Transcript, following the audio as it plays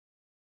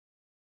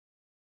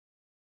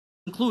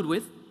conclude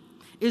with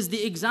is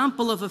the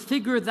example of a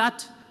figure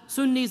that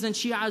Sunnis and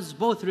Shias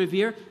both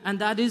revere, and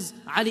that is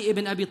Ali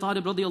ibn Abi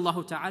Talib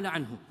radiyallahu ta'ala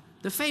anhu.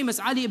 The famous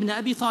Ali ibn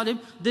Abi Talib,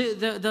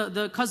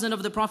 the cousin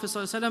of the Prophet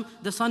ﷺ,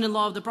 the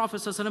son-in-law of the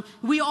Prophet ﷺ.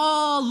 We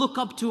all look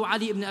up to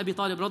Ali ibn Abi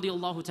Talib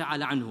radiyallahu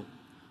ta'ala anhu.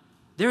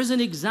 There's an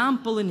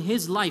example in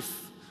his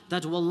life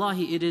that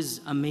wallahi it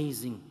is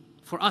amazing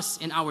for us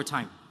in our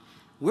time.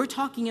 We're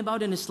talking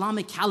about an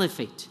Islamic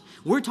caliphate.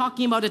 We're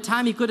talking about a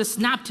time he could have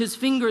snapped his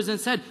fingers and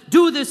said,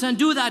 do this and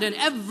do that, and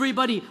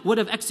everybody would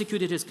have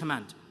executed his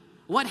command.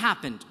 What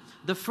happened?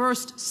 The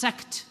first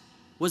sect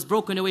was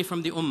broken away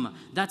from the Ummah.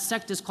 That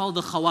sect is called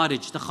the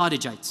Khawarij, the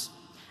Kharijites.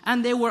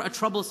 And they were a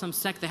troublesome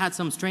sect. They had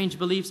some strange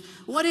beliefs.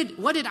 What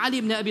did Ali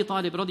ibn Abi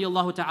Talib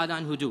radiyallahu ta'ala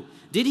anhu do?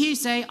 Did he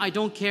say, I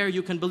don't care,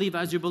 you can believe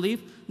as you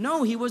believe?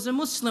 No, he was a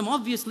Muslim.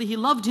 Obviously, he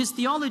loved his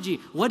theology.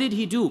 What did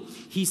he do?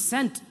 He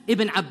sent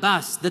Ibn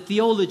Abbas, the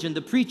theologian,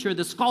 the preacher,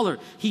 the scholar.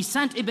 He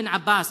sent Ibn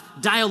Abbas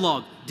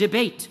dialogue,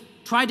 debate,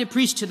 try to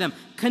preach to them,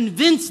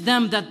 convince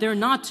them that they're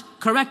not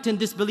correct in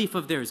this belief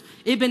of theirs.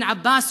 Ibn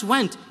Abbas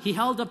went, he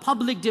held a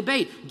public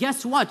debate.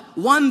 Guess what?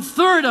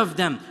 1/3 of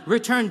them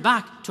returned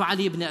back to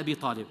Ali ibn Abi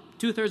Talib.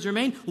 2/3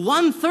 remained.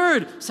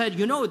 1/3 said,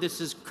 you know,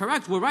 this is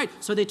correct, we're right.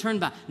 So they turned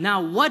back.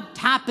 Now, what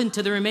happened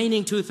to the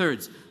remaining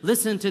 2/3?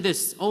 Listen to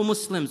this, O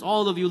Muslims,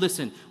 all of you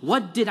listen.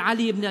 What did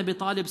Ali ibn Abi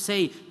Talib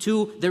say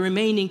to the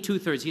remaining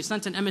 2/3? He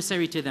sent an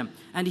emissary to them.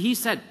 And he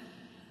said,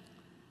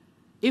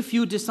 if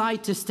you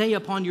decide to stay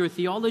upon your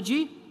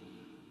theology,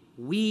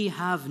 we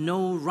have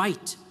no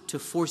right to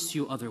force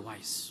you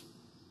otherwise.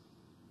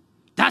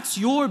 That's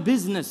your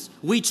business.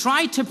 We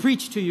try to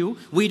preach to you.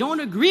 We don't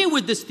agree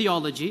with this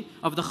theology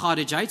of the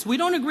Kharijites. We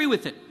don't agree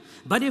with it.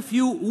 But if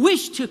you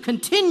wish to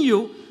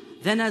continue,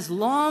 then as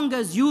long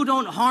as you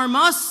don't harm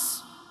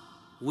us,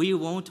 we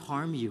won't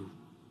harm you.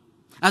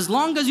 As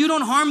long as you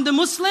don't harm the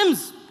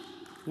Muslims,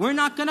 we're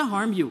not going to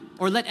harm you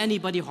or let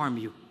anybody harm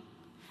you.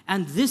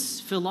 And this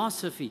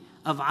philosophy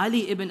of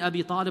Ali ibn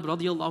Abi Talib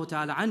radiyallahu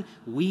ta'ala an,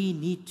 we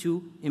need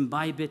to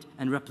imbibe it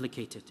and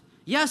replicate it.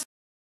 Yes.